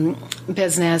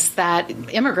business, that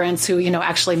immigrants who,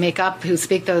 actually make up, who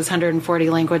speak those 140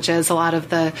 languages, a lot of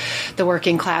the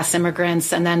working class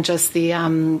immigrants, and then just the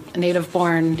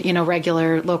native-born,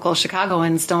 regular local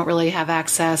Chicagoans don't really have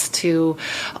access to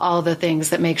all the things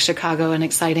that make Chicago an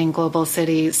exciting global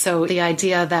city. So the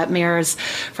idea that mayors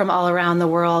from all around the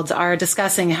world are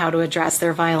discussing how to address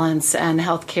their violence and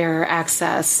healthcare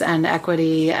access and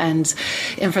equity and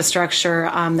infrastructure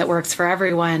that works for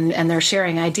everyone, and they're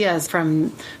sharing ideas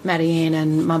from Medellin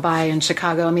and Mumbai and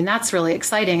Chicago. I mean, that's really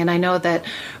exciting, and I know that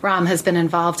Ram has been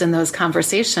involved in those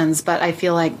conversations, but I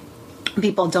feel like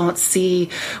people don't see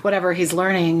whatever he's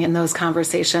learning in those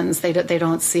conversations. They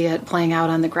don't see it playing out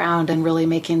on the ground and really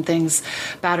making things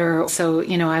better. So,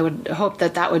 I would hope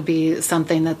that would be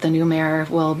something that the new mayor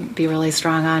will be really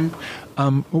strong on.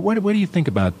 What do you think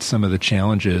about some of the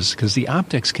challenges? Because the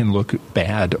optics can look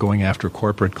bad going after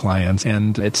corporate clients,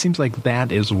 and it seems like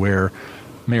that is where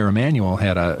Mayor Emanuel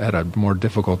had a more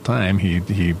difficult time.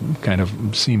 He kind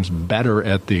of seems better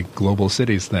at the global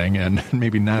cities thing, and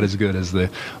maybe not as good as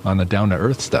on the down to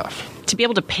earth stuff. To be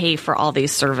able to pay for all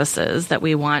these services that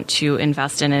we want to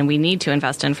invest in and we need to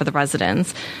invest in for the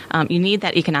residents, you need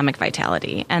that economic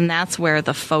vitality. And that's where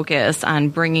the focus on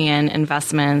bringing in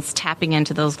investments, tapping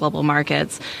into those global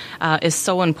markets is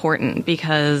so important,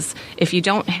 because if you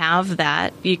don't have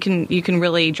that, you can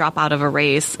really drop out of a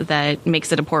race that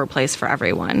makes it a poorer place for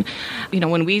everyone.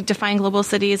 When we define global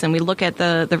cities and we look at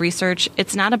the research,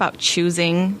 it's not about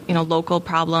choosing, local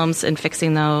problems and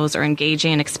fixing those or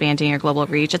engaging and expanding your global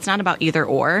reach. It's not about either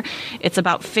or. It's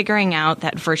about figuring out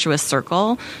that virtuous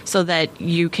circle so that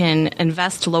you can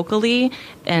invest locally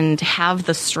and have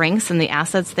the strengths and the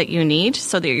assets that you need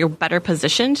so that you're better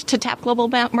positioned to tap global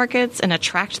markets and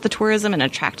attract the tourism and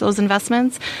attract those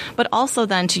investments, but also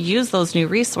then to use those new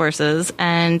resources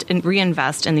and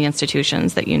reinvest in the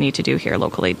institutions that you need to do here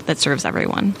locally that serves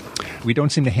everyone. We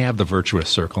don't seem to have the virtuous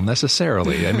circle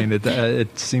necessarily. I mean,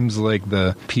 it seems like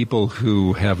the people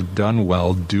who have done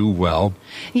well do well.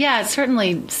 Yeah, it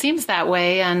certainly seems that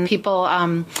way, and people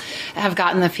have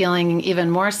gotten the feeling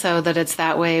even more so that it's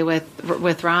that way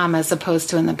with Ram as opposed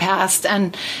to in the past.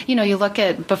 And, you look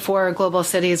at before global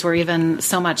cities were even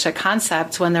so much a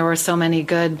concept, when there were so many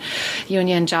good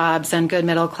union jobs and good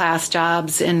middle-class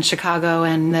jobs in Chicago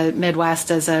and the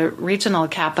Midwest as a regional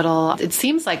capital, it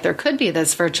seems like there could be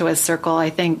this virtuous circle. I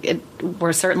think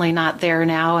we're certainly not there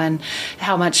now, and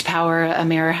how much power a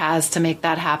mayor has to make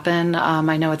that happen.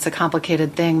 I know it's a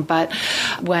complicated thing, but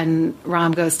when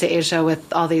Ram goes to Asia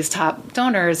with all these top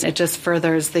donors, it just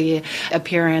furthers the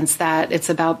appearance that it's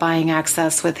about buying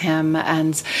access with him,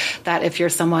 and that if you're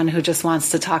someone who just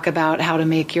wants to talk about how to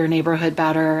make your neighborhood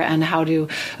better and how to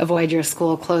avoid your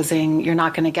school closing, you're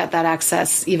not going to get that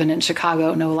access even in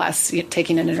Chicago, no less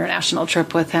taking an international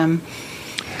trip with him.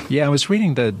 Yeah, I was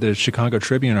reading the Chicago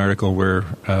Tribune article where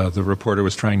the reporter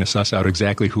was trying to suss out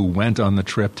exactly who went on the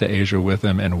trip to Asia with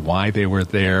him and why they were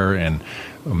there, and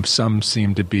some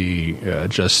seemed to be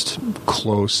just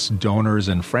close donors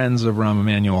and friends of Rahm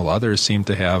Emanuel. Others seemed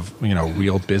to have,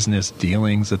 real business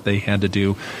dealings that they had to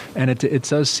do, and it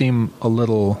does seem a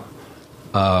little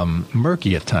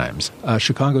murky at times.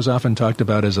 Chicago's often talked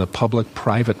about as a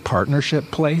public-private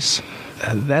partnership place.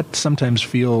 That sometimes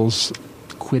feels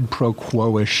quid pro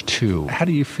quo-ish too. How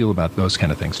do you feel about those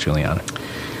kind of things, Juliana?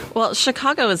 Well,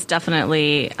 Chicago is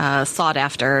definitely sought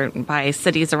after by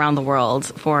cities around the world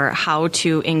for how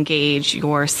to engage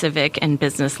your civic and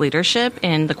business leadership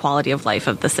in the quality of life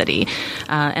of the city.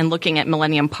 And looking at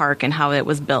Millennium Park and how it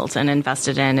was built and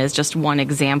invested in is just one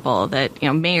example that,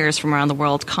 mayors from around the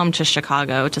world come to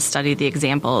Chicago to study the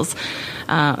examples.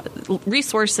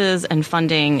 Resources and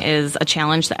funding is a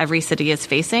challenge that every city is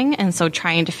facing. And so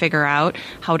trying to figure out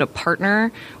how to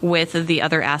partner with the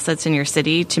other assets in your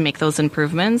city to make those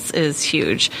improvements is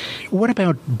huge. What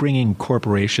about bringing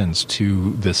corporations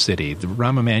to the city?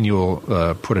 Rahm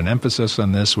Emanuel put an emphasis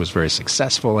on this, was very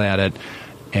successful at it,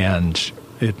 and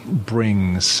it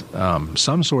brings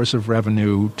some source of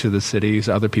revenue to the cities.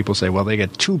 Other people say, well, they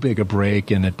get too big a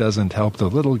break and it doesn't help the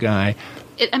little guy.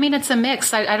 It's a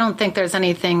mix. I don't think there's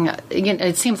anything.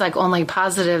 It seems like only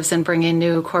positives in bringing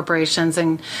new corporations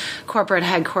and corporate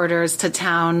headquarters to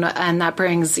town, and that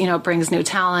brings new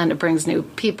talent, it brings new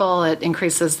people, it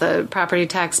increases the property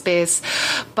tax base,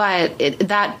 but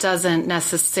that doesn't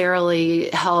necessarily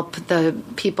help the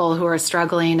people who are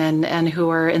struggling and who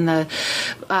are in the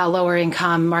lower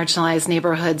income, marginalized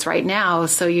neighborhoods right now.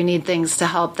 So you need things to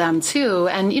help them too.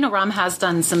 And Rahm has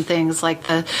done some things like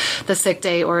the sick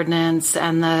day ordinance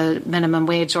and the minimum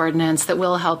wage ordinance that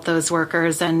will help those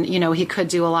workers. And, he could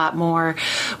do a lot more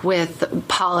with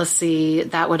policy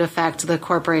that would affect the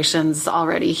corporations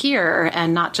already here,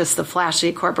 and not just the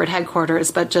flashy corporate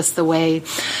headquarters, but just the way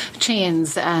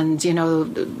chains and,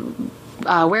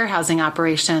 warehousing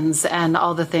operations and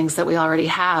all the things that we already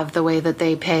have, the way that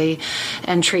they pay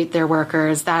and treat their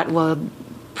workers, that will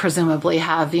presumably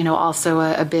have, also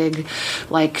a big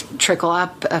trickle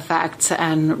up effect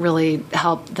and really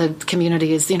help the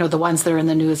communities, the ones that are in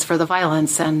the news for the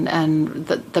violence and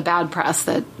the bad press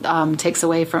that takes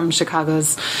away from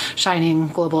Chicago's shining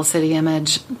global city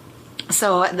image.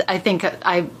 So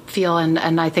I feel,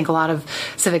 and I think a lot of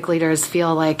civic leaders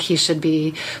feel like he should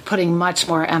be putting much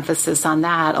more emphasis on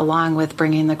that, along with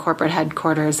bringing the corporate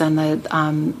headquarters and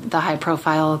the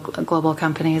high-profile global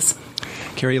companies.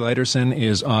 Carrie Liderson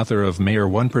is author of Mayor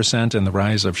 1% and the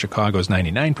Rise of Chicago's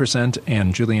 99%,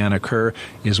 and Juliana Kerr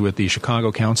is with the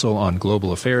Chicago Council on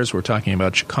Global Affairs. We're talking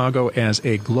about Chicago as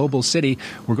a global city.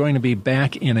 We're going to be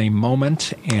back in a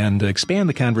moment and expand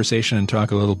the conversation and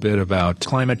talk a little bit about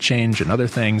climate change and other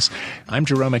things. I'm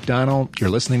Jerome McDonnell. You're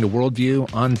listening to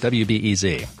Worldview on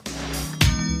WBEZ.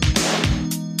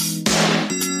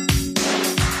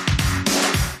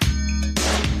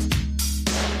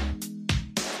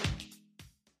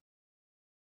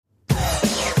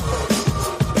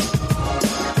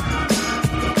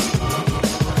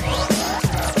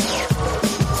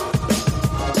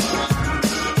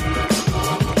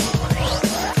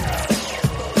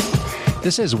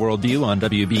 This is Worldview on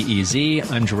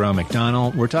WBEZ. I'm Jerome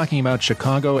McDonnell. We're talking about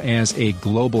Chicago as a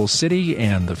global city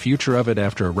and the future of it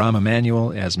after Rahm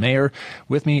Emanuel as mayor.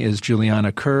 With me is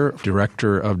Juliana Kerr,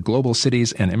 Director of Global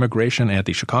Cities and Immigration at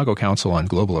the Chicago Council on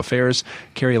Global Affairs.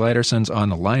 Carrie Liderson's on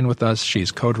the line with us.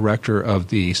 She's co-director of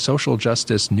the Social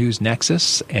Justice News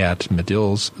Nexus at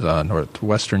Medill's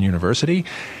Northwestern University.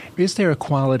 Is there a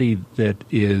quality that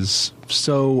is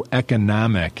so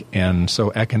economic and so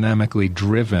economically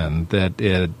driven that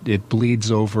it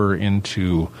bleeds over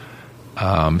into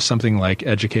something like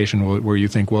education, where you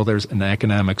think, well, there's an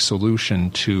economic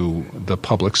solution to the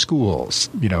public schools?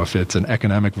 If it's an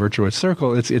economic virtuous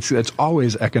circle, it's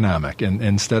always economic and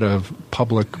instead of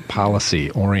public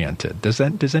policy oriented. Does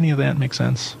any of that make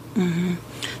sense? Mm-hmm.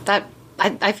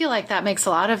 I feel like that makes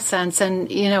a lot of sense. And,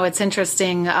 it's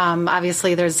interesting.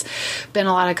 Obviously, there's been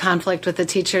a lot of conflict with the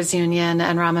teachers union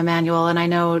and Rahm Emanuel. And I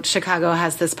know Chicago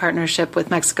has this partnership with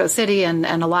Mexico City and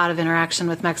a lot of interaction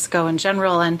with Mexico in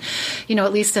general. And,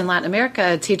 at least in Latin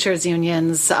America, teachers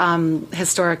unions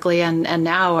historically and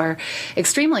now are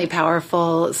extremely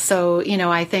powerful. So,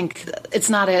 I think it's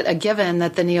not a given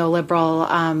that the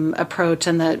neoliberal approach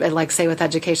and say with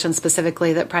education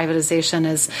specifically, that privatization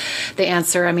is the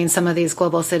answer. I mean, some of these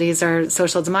global cities are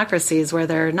social democracies where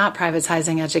they're not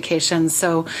privatizing education.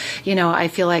 So, I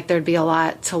feel like there'd be a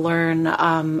lot to learn.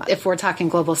 If we're talking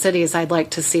global cities, I'd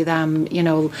like to see them,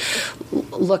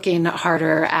 looking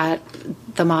harder at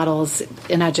the models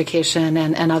in education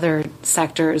and other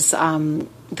sectors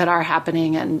that are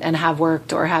happening and have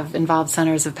worked or have involved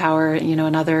centers of power,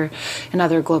 in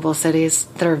other global cities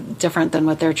that are different than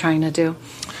what they're trying to do.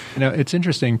 It's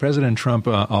interesting. President Trump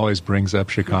always brings up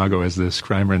Chicago as this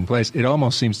crime-ridden place. It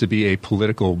almost seems to be a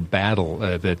political battle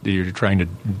that you're trying to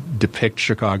depict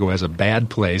Chicago as a bad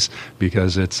place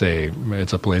because it's a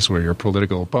place where your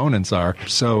political opponents are.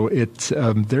 So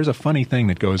there's a funny thing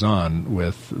that goes on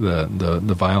with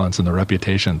the violence and the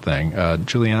reputation thing.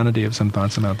 Juliana, do you have some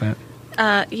thoughts about that?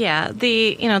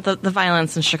 The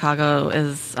violence in Chicago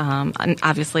is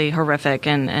obviously horrific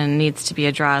and needs to be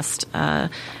addressed. There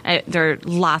are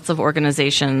lots of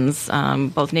organizations,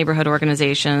 both neighborhood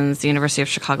organizations, the University of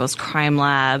Chicago's Crime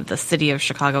Lab, the City of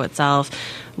Chicago itself,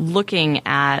 looking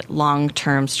at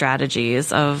long-term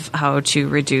strategies of how to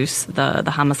reduce the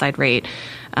homicide rate.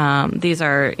 These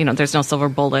are, there's no silver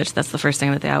bullet. That's the first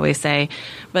thing that they always say.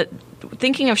 But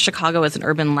thinking of Chicago as an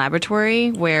urban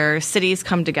laboratory where cities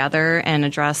come together and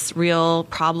address real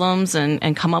problems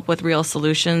and come up with real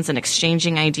solutions and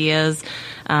exchanging ideas.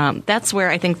 That's where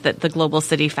I think that the global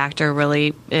city factor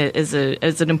really is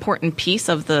an important piece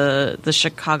of the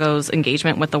Chicago's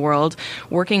engagement with the world,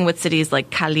 working with cities like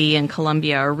Cali in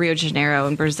Colombia or Rio de Janeiro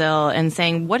in Brazil and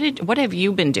saying, what have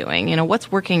you been doing?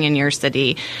 What's working in your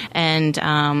city? And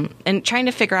trying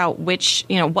to figure out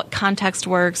what context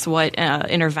works, what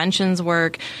interventions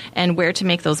work, and where to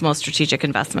make those most strategic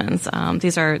investments.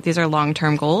 These are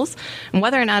long-term goals. And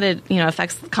whether or not it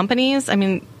affects companies, I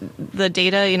mean, the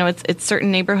data, it's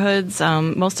certain neighborhoods.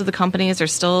 Most of the companies are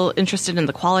still interested in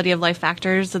the quality of life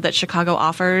factors that Chicago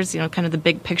offers, kind of the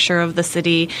big picture of the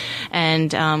city.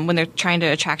 And when they're trying to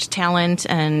attract talent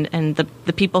and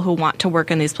the people who want to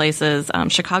work in these places,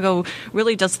 Chicago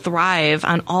really does thrive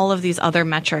on all of these other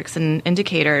metrics and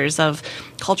indicators of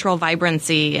cultural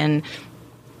vibrancy and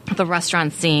the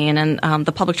restaurant scene and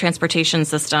the public transportation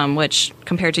system, which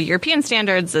compared to European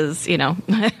standards is,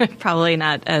 probably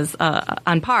not as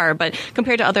on par, but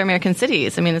compared to other American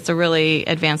cities, I mean, it's a really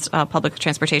advanced public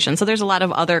transportation. So there's a lot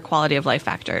of other quality of life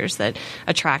factors that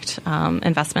attract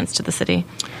investments to the city.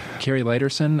 Carrie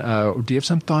Leiterson, do you have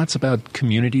some thoughts about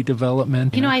community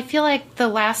development? I feel like the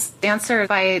last answer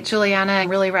by Juliana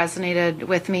really resonated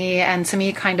with me and to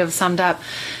me kind of summed up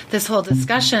this whole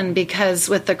discussion because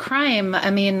with the crime, I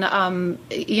mean,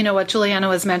 what Juliana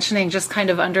was mentioning just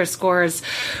kind of underscores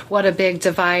what a big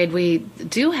divide we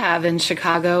do have in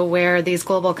Chicago where these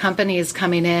global companies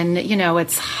coming in,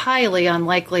 it's highly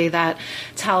unlikely that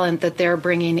talent that they're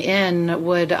bringing in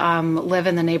would live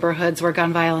in the neighborhoods where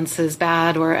gun violence is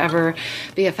bad or ever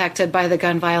be affected by the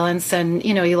gun violence. And,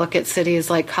 you look at cities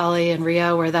like Cali and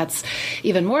Rio where that's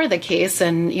even more the case.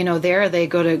 And, there they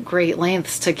go to great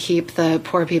lengths to keep the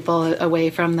poor people away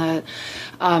from the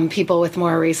people with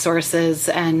more resources.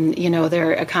 And,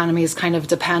 their economies kind of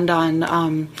depend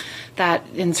on that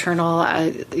internal,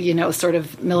 sort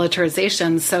of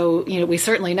militarization. So, we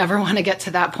certainly never want to get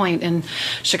to that point in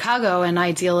Chicago. And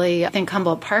ideally, I think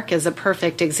Humboldt Park is a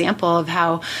perfect example of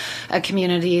how a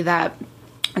community that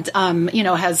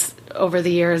has over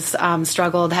the years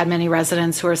struggled, had many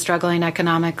residents who are struggling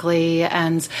economically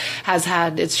and has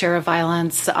had its share of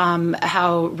violence,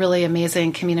 how really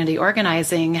amazing community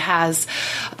organizing has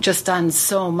just done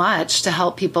so much to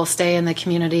help people stay in the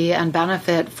community and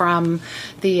benefit from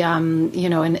the,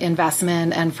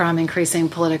 investment and from increasing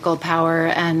political power.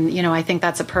 And, I think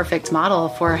that's a perfect model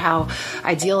for how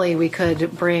ideally we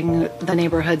could bring the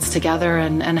neighborhoods together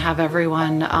and have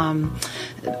everyone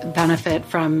benefit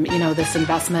from, this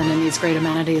investment and these great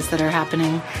amenities that are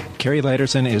happening. Carrie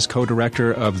Leiterson is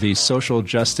co-director of the Social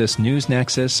Justice News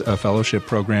Nexus, a fellowship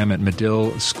program at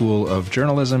Medill School of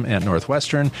Journalism at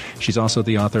Northwestern. She's also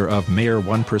the author of Mayor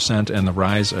 1% and the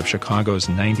Rise of Chicago's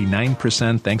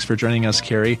 99%. Thanks for joining us,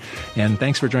 Carrie. And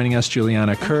thanks for joining us,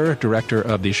 Juliana Kerr, director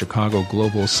of the Chicago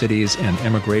Global Cities and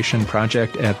Immigration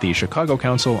Project at the Chicago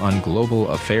Council on Global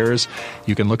Affairs.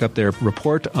 You can look up their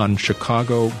report on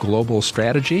Chicago Global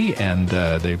Strategy, and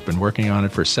they've been working on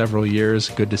it for several years.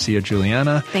 Good to see you,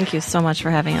 Juliana. Thank you so much for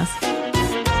having us.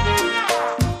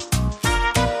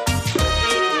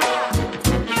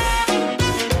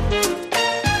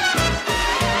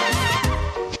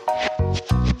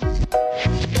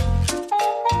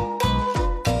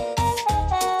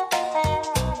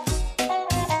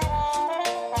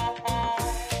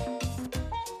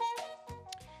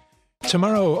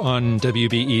 Tomorrow on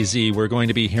WBEZ, we're going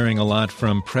to be hearing a lot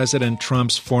from President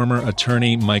Trump's former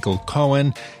attorney, Michael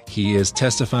Cohen. He is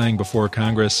testifying before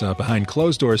Congress behind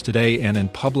closed doors today and in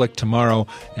public tomorrow,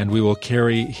 and we will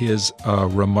carry his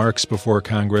remarks before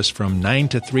Congress from 9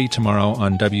 to 3 tomorrow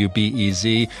on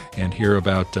WBEZ and hear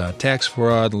about tax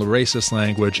fraud, racist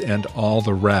language, and all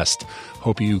the rest.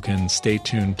 Hope you can stay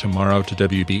tuned tomorrow to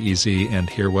WBEZ and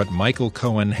hear what Michael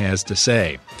Cohen has to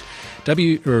say.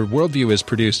 Worldview is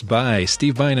produced by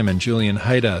Steve Bynum and Julian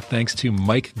Haida. Thanks to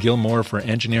Mike Gilmore for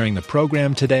engineering the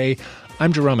program today.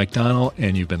 I'm Jerome McDonnell,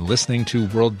 and you've been listening to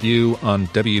Worldview on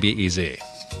WBEZ.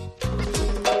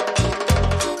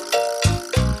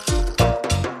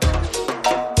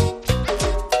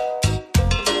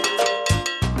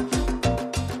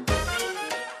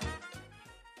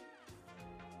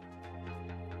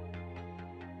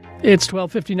 It's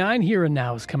 12:59. Here and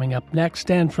Now is coming up next.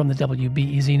 And from the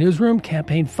WBEZ newsroom,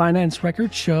 campaign finance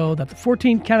records show that the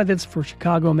 14 candidates for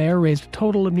Chicago mayor raised a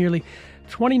total of nearly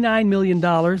 $29 million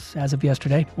as of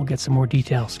yesterday. We'll get some more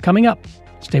details coming up.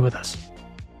 Stay with us.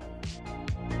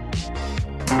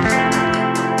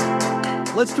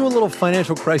 Let's do a little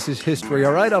financial crisis history.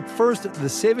 All right, up first, the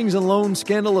savings and loan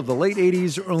scandal of the late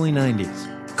 80s, early 90s.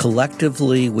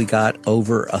 Collectively, we got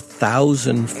over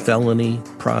 1,000 felony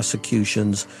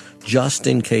prosecutions just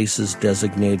in cases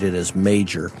designated as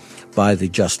major by the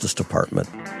Justice Department.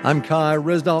 I'm Kai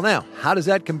Ryssdal. Now, how does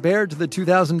that compare to the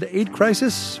 2008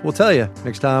 crisis? We'll tell you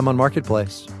next time on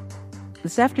Marketplace.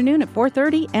 This afternoon at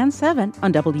 4:30 and 7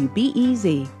 on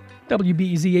WBEZ.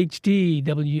 WBEZ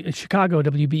HD, Chicago,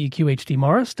 WBEQ HD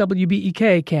Morris,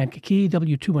 WBEK Kankakee,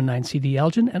 W219 CD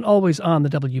Elgin, and always on the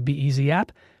WBEZ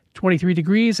app. 23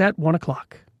 degrees at 1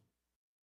 o'clock.